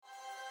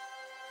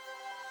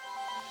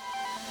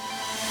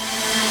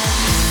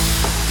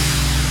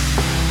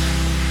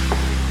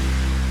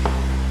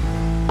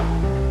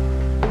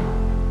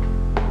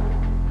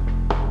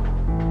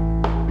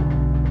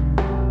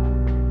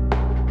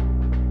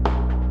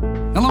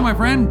Hello, my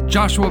friend.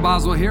 Joshua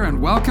Boswell here, and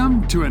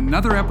welcome to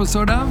another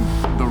episode of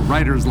The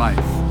Writer's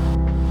Life.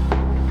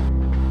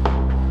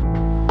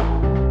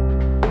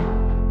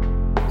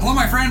 Hello,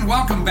 my friend.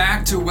 Welcome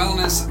back to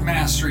Wellness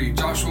Mastery.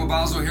 Joshua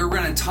Boswell here. We're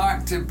going to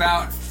talk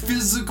about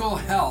physical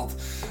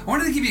health. I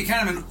wanted to give you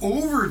kind of an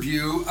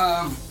overview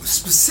of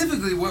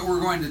specifically what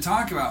we're going to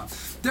talk about.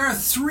 There are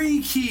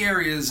three key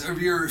areas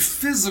of your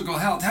physical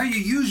health, how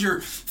you use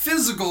your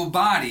physical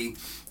body,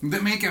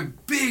 that make a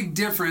big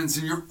difference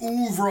in your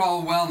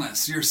overall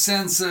wellness, your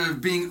sense of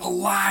being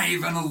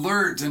alive and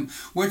alert and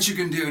what you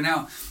can do.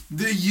 Now,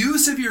 the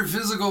use of your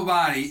physical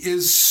body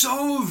is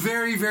so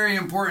very, very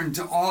important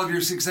to all of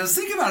your success.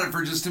 Think about it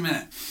for just a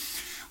minute.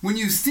 When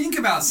you think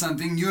about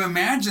something, you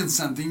imagine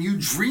something, you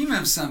dream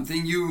of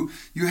something, you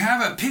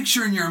have a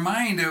picture in your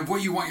mind of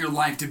what you want your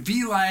life to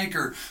be like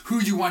or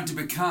who you want to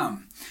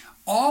become.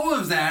 All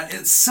of that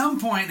at some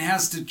point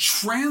has to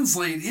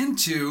translate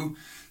into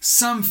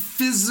some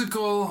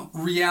physical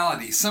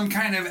reality, some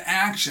kind of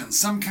action,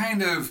 some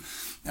kind of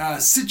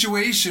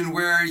situation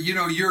where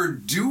you're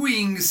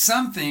doing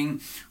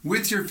something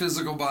with your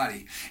physical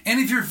body.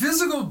 And if your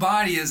physical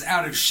body is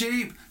out of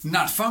shape,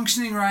 not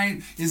functioning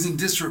right, is in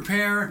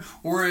disrepair,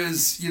 or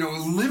is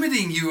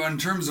limiting you in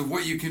terms of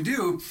what you can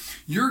do,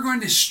 you're going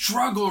to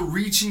struggle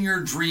reaching your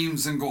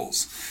dreams and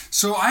goals.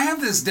 So I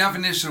have this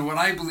definition of what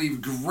I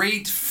believe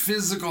great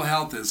physical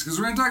health is, because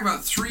we're going to talk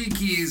about three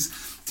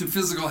keys to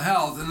physical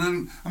health, and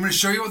then I'm going to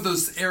show you what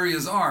those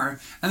areas are,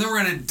 and then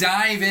we're going to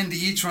dive into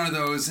each one of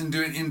those and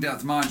do an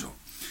in-depth module.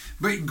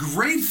 But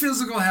great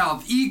physical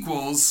health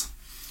equals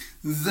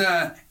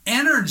the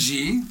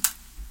energy,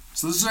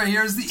 so this right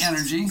here is the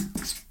energy,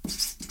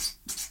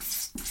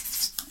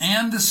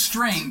 and the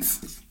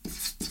strength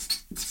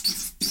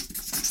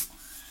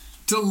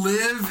to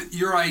live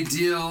your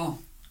ideal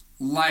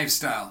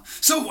lifestyle.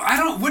 So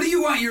what do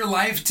you want your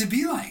life to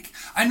be like?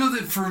 I know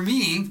that for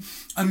me,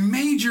 a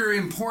major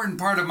important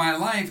part of my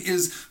life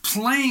is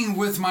playing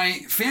with my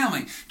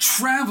family,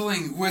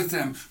 traveling with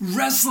them,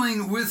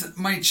 wrestling with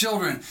my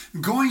children,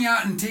 going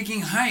out and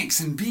taking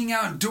hikes and being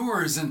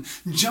outdoors and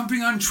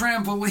jumping on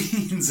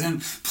trampolines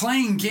and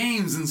playing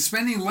games and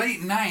spending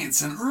late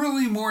nights and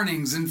early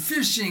mornings and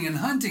fishing and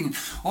hunting.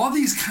 All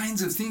these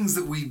kinds of things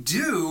that we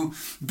do,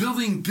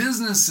 building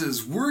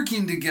businesses,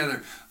 working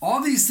together,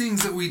 all these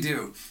things that we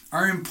do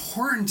are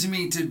important to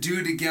me to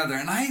do together.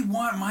 And I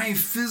want my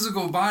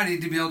physical body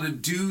to be able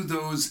to do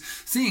those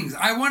things.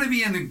 I want to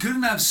be in a good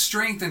enough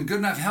strength and good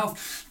enough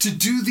health to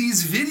do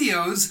these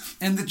videos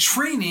and the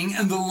training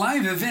and the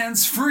live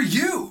events for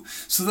you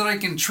so that I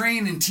can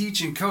train and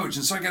teach and coach.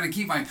 And so I got to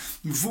keep my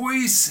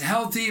voice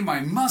healthy,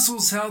 my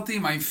muscles healthy,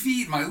 my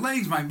feet, my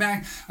legs, my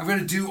back. I've got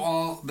to do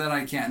all that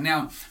I can.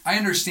 Now, I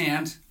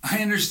understand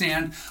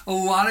a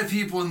lot of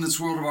people in this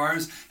world of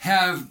ours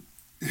have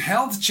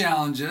health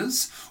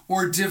challenges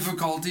or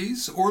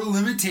difficulties or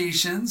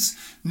limitations,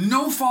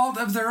 no fault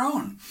of their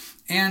own.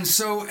 And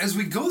so as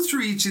we go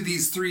through each of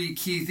these three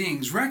key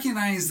things,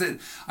 recognize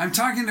that I'm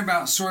talking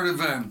about sort of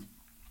it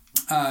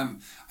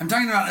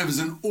as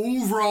an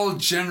overall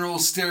general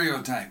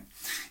stereotype.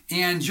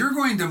 And you're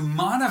going to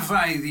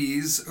modify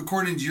these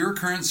according to your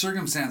current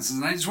circumstances.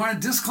 And I just want a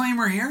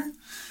disclaimer here.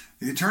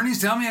 The attorneys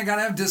tell me I got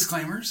to have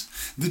disclaimers.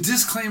 The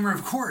disclaimer,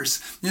 of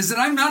course, is that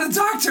I'm not a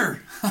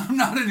doctor. I'm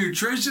not a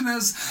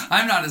nutritionist.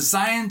 I'm not a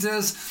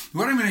scientist.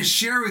 What I'm going to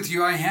share with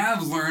you, I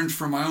have learned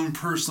from my own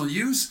personal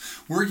use,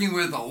 working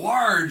with a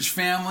large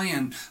family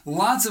and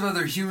lots of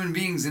other human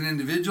beings and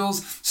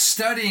individuals,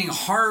 studying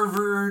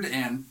Harvard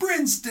and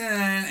Princeton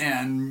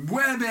and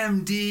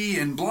WebMD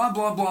and blah,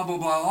 blah, blah, blah,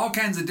 blah, all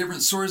kinds of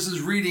different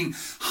sources, reading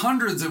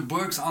hundreds of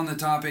books on the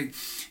topic.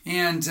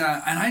 And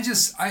I'm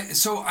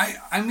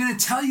going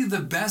to tell you the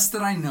best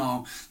that I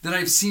know that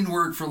I've seen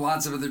work for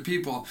lots of other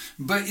people.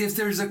 But if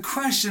there's a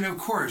question, of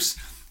course,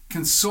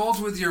 consult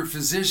with your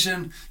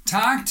physician,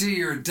 talk to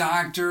your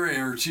doctor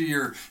or to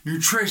your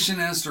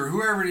nutritionist or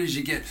whoever it is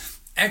you get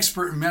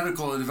expert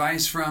medical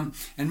advice from,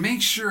 and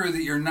make sure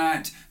that you're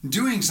not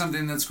doing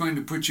something that's going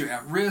to put you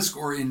at risk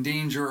or in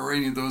danger or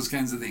any of those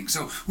kinds of things.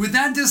 So with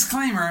that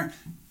disclaimer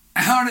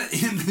out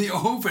in the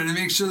open and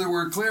make sure that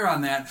we're clear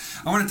on that,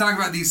 I want to talk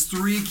about these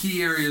three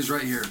key areas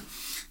right here.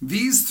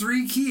 These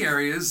three key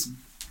areas,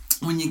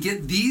 when you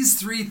get these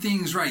three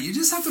things right, you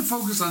just have to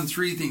focus on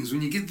three things.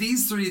 When you get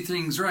these three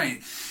things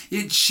right,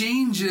 it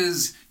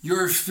changes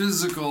your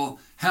physical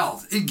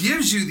health. It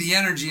gives you the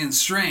energy and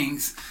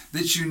strength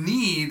that you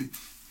need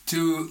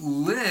to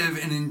live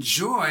and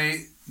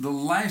enjoy the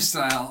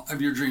lifestyle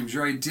of your dreams,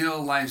 your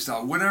ideal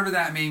lifestyle, whatever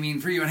that may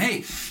mean for you. And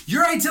hey,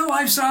 your ideal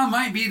lifestyle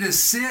might be to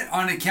sit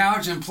on a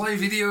couch and play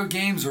video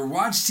games or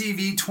watch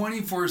TV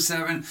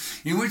 24/7,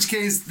 in which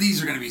case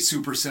these are going to be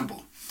super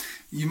simple.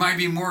 You might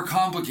be more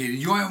complicated.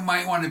 You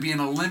might want to be an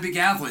Olympic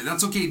athlete.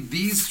 That's okay.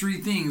 These three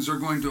things are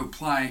going to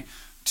apply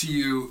to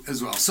you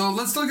as well. So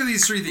let's look at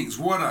these three things.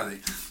 What are they?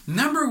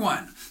 Number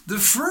one, the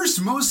first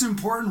most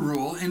important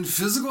rule in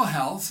physical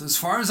health, as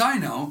far as I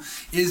know,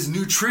 is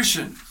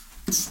nutrition.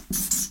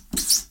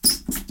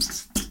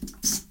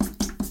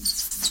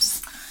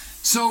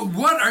 So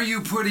what are you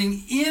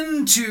putting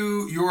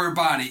into your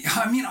body?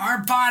 I mean, our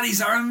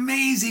bodies are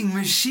amazing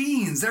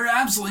machines. They're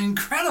absolutely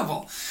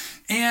incredible.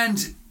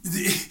 And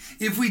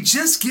if we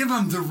just give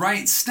them the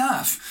right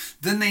stuff,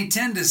 then they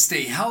tend to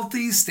stay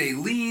healthy, stay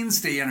lean,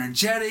 stay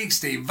energetic,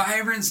 stay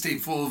vibrant, stay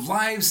full of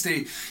life,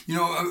 stay,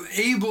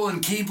 able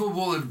and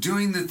capable of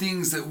doing the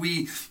things that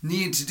we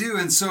need to do.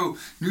 And so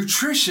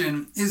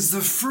nutrition is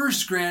the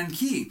first grand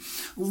key.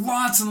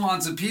 Lots and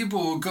lots of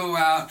people will go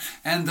out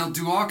and they'll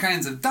do all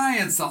kinds of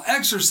diets, they'll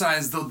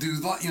exercise, they'll do,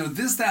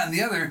 this, that, and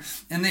the other,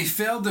 and they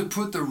fail to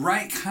put the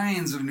right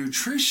kinds of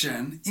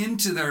nutrition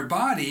into their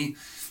body.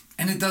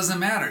 And it doesn't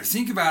matter.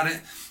 Think about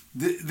it.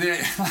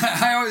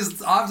 I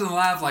always often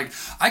laugh, like,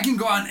 I can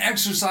go out and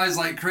exercise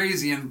like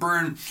crazy and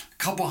burn a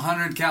couple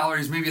hundred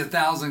calories, maybe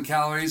 1,000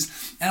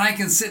 calories, and I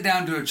can sit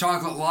down to a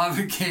chocolate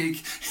lava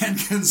cake and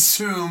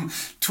consume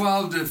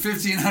 12 to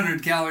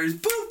 1,500 calories,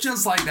 boop,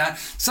 just like that.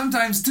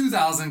 Sometimes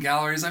 2,000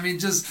 calories. I mean,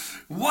 just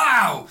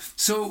wow.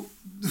 So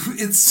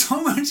it's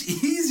so much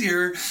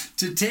easier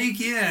to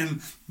take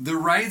in the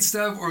right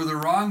stuff or the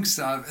wrong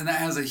stuff, and that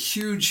has a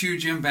huge,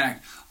 huge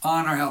impact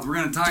on our health. We're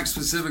going to talk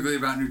specifically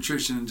about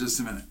nutrition in just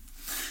a minute.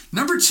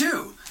 Number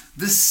 2,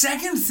 the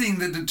second thing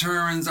that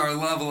determines our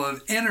level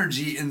of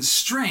energy and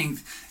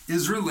strength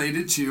is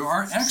related to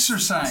our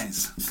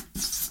exercise.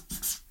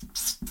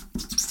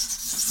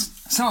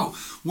 So,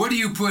 what do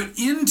you put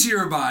into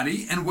your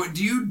body and what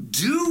do you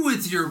do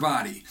with your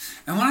body?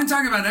 And when I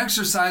talk about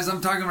exercise,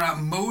 I'm talking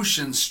about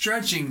motion,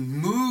 stretching,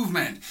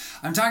 movement.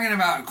 I'm talking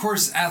about, of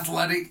course,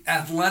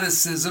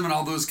 athleticism and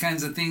all those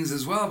kinds of things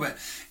as well. But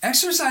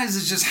exercise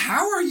is just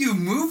how are you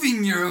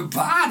moving your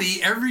body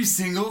every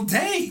single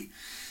day?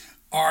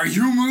 Are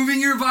you moving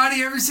your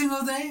body every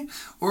single day?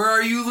 Or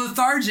are you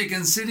lethargic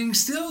and sitting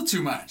still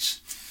too much?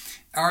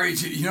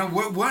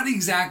 What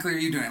exactly are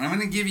you doing? I'm going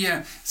to give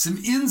you some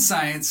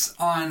insights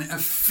on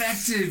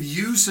effective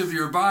use of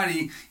your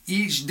body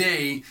each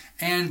day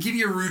and give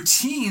you a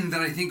routine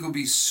that I think will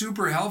be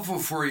super helpful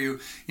for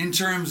you in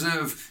terms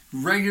of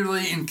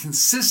regularly and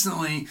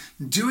consistently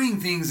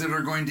doing things that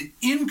are going to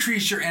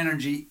increase your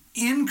energy,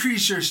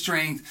 increase your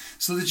strength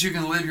so that you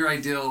can live your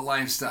ideal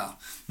lifestyle.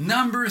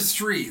 Number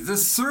 3, the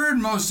third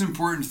most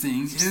important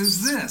thing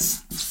is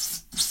this: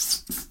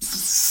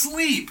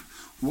 sleep.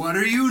 What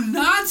are you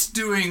not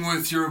doing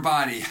with your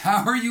body?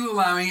 How are you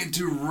allowing it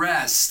to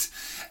rest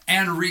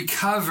and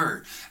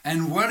recover?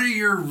 And what are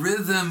your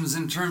rhythms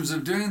in terms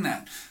of doing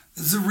that?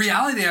 The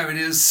reality of it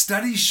is,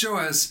 studies show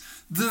us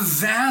the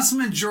vast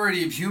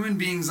majority of human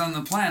beings on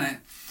the planet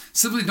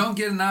simply don't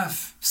get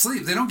enough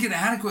sleep. They don't get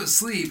adequate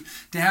sleep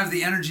to have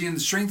the energy and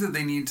the strength that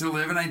they need to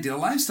live an ideal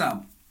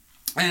lifestyle.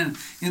 And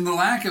in the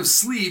lack of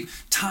sleep,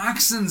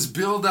 toxins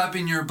build up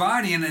in your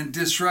body and it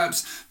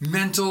disrupts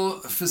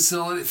mental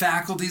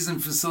faculties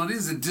and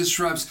facilities. It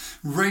disrupts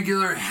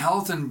regular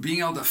health and being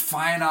able to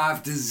fight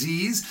off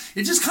disease.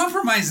 It just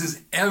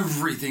compromises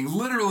everything.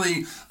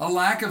 Literally, a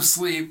lack of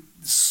sleep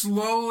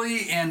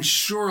slowly and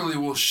surely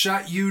will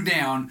shut you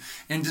down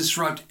and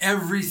disrupt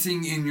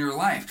everything in your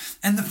life.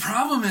 And the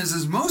problem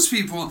is most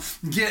people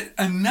get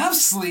enough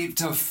sleep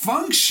to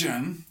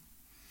function,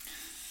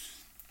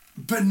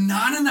 but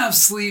not enough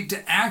sleep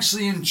to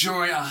actually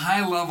enjoy a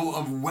high level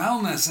of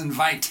wellness and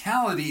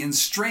vitality and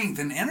strength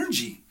and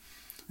energy,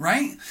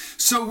 right?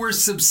 So we're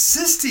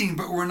subsisting,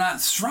 but we're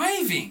not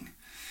thriving.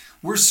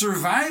 We're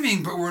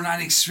surviving, but we're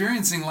not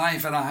experiencing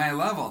life at a high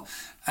level.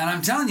 And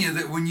I'm telling you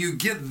that when you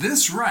get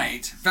this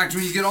right, in fact,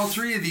 when you get all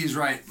 3 of these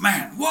right,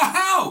 man,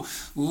 wow,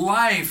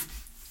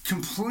 life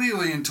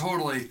completely and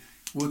totally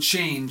will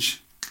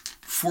change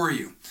for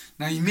you.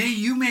 Now,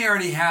 you may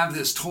already have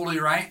this totally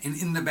right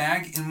and in the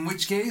bag, in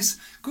which case,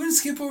 go ahead and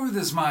skip over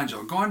this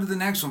module. Go on to the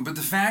next one. But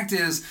the fact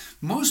is,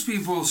 most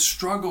people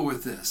struggle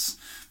with this.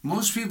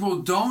 Most people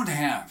don't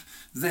have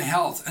the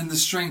health and the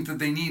strength that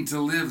they need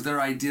to live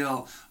their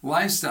ideal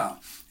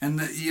lifestyle. And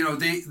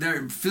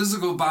their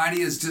physical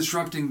body is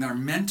disrupting their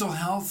mental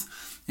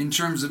health in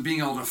terms of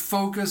being able to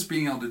focus,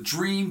 being able to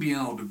dream, being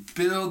able to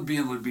build, being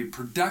able to be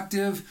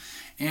productive.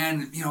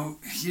 And,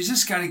 you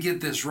just got to get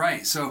this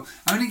right. So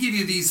I'm going to give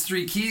you these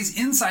 3 keys,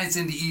 insights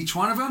into each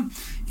one of them.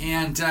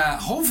 And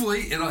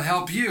hopefully it'll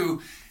help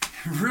you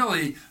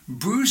really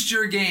boost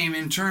your game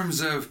in terms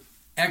of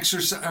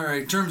exercise or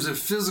in terms of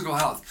physical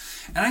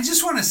health. And I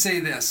just want to say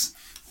this.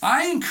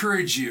 I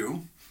encourage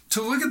you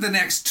to look at the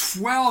next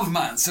 12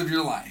 months of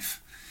your life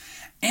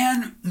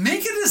and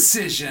make a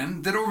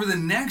decision that over the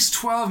next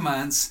 12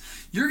 months,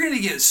 you're going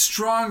to get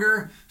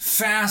stronger,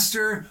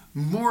 faster,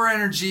 more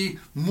energy,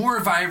 more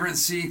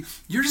vibrancy.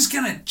 You're just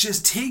going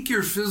to take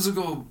your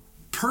physical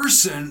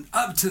person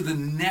up to the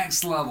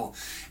next level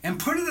and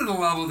put it at a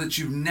level that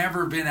you've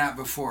never been at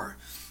before.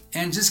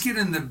 And just get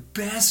in the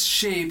best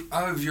shape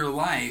of your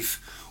life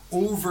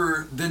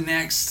over the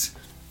next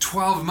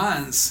 12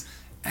 months.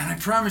 And I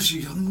promise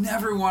you'll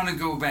never want to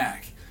go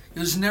back.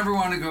 You'll just never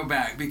want to go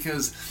back,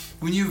 because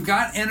when you've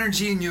got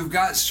energy and you've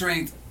got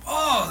strength,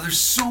 there's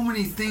so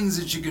many things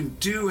that you can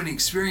do and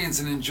experience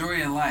and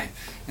enjoy in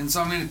life. And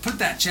so I'm going to put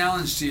that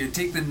challenge to you.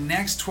 Take the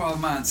next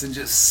 12 months and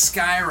just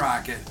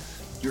skyrocket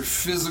your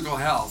physical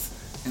health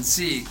and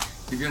see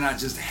if you're not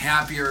just a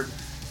happier,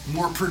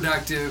 more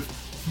productive,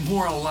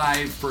 more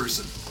alive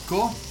person.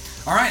 Cool?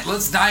 All right,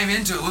 let's dive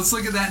into it. Let's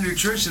look at that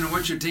nutrition and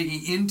what you're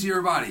taking into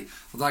your body.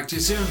 We'll talk to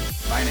you soon.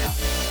 Bye now.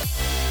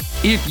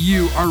 If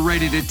you are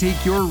ready to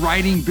take your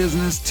writing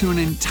business to an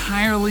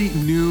entirely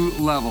new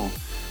level,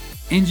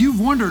 and you've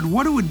wondered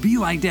what it would be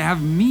like to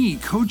have me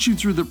coach you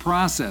through the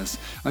process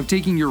of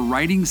taking your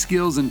writing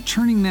skills and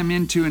turning them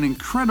into an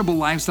incredible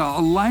lifestyle,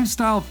 a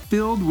lifestyle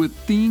filled with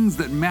things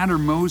that matter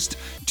most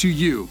to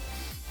you,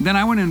 then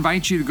I want to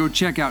invite you to go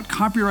check out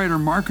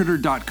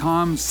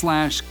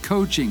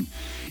copywritermarketer.com/coaching.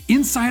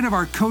 Inside of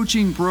our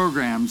coaching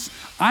programs,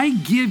 I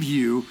give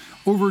you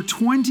over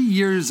 20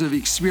 years of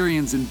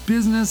experience in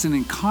business and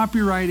in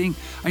copywriting.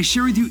 I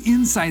share with you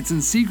insights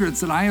and secrets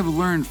that I have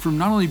learned from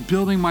not only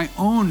building my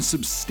own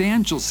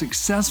substantial,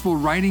 successful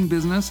writing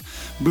business,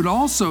 but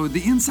also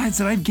the insights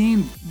that I've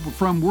gained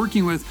from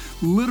working with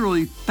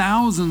literally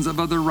thousands of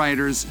other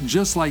writers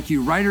just like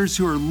you, writers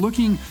who are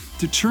looking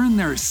to turn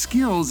their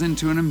skills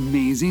into an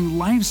amazing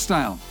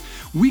lifestyle.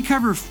 We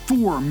cover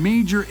 4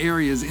 major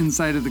areas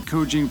inside of the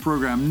coaching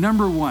program.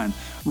 Number 1,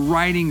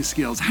 writing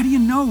skills. How do you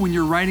know when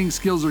your writing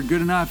skills are good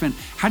enough, and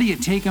how do you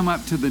take them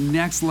up to the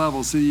next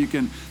level so you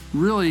can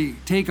really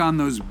take on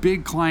those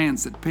big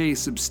clients that pay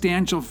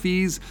substantial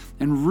fees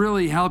and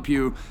really help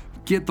you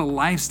get the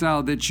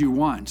lifestyle that you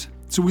want?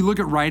 So we look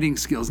at writing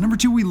skills. Number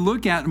 2, we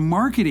look at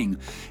marketing.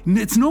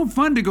 It's no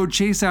fun to go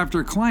chase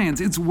after clients.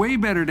 It's way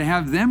better to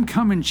have them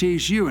come and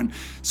chase you. And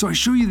so I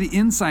show you the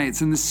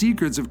insights and the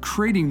secrets of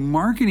creating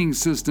marketing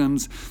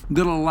systems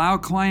that allow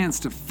clients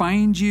to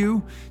find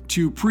you,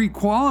 to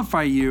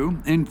pre-qualify you,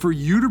 and for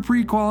you to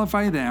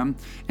pre-qualify them,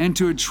 and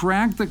to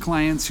attract the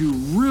clients who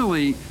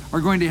really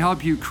are going to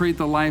help you create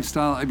the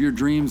lifestyle of your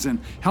dreams and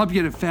help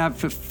you to have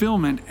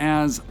fulfillment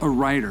as a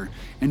writer.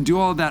 And do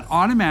all of that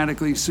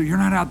automatically so you're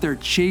not out there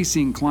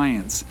chasing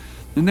clients.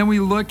 And then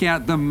we look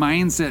at the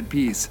mindset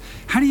piece.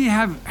 How do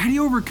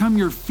you overcome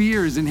your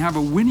fears and have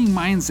a winning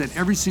mindset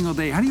every single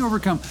day? How do you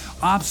overcome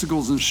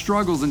obstacles and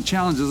struggles and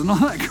challenges and all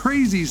that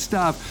crazy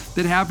stuff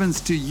that happens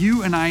to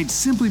you and I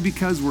simply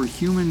because we're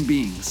human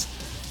beings?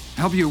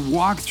 Help you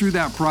walk through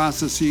that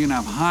process so you can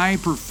have high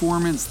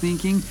performance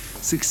thinking,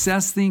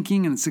 success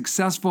thinking, and a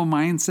successful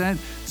mindset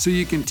so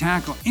you can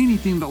tackle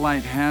anything that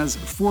life has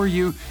for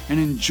you and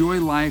enjoy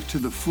life to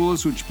the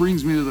fullest, which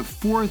brings me to the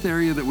 4th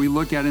area that we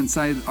look at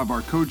inside of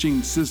our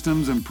coaching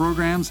systems and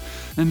programs,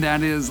 and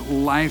that is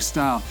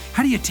lifestyle.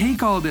 How do you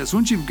take all of this?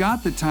 Once you've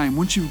got the time,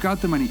 once you've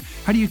got the money,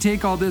 how do you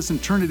take all this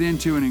and turn it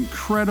into an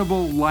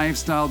incredible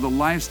lifestyle, the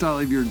lifestyle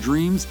of your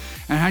dreams?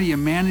 And how do you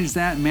manage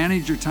that,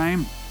 manage your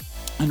time,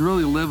 and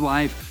really live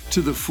life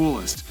to the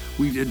fullest?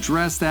 We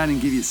address that and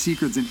give you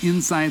secrets and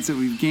insights that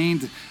we've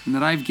gained and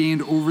that I've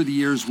gained over the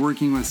years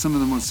working with some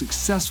of the most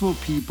successful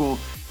people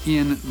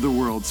in the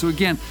world. So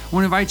again, I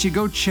want to invite you to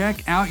go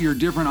check out your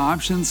different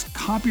options,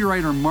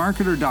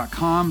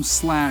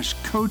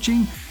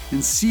 copywritermarketer.com/coaching,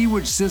 and see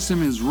which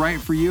system is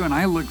right for you. And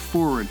I look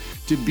forward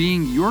to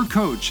being your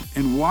coach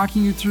and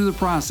walking you through the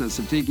process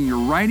of taking your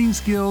writing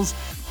skills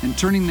and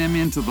turning them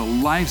into the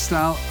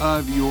lifestyle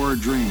of your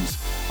dreams.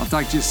 I'll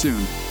talk to you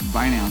soon.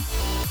 Bye now.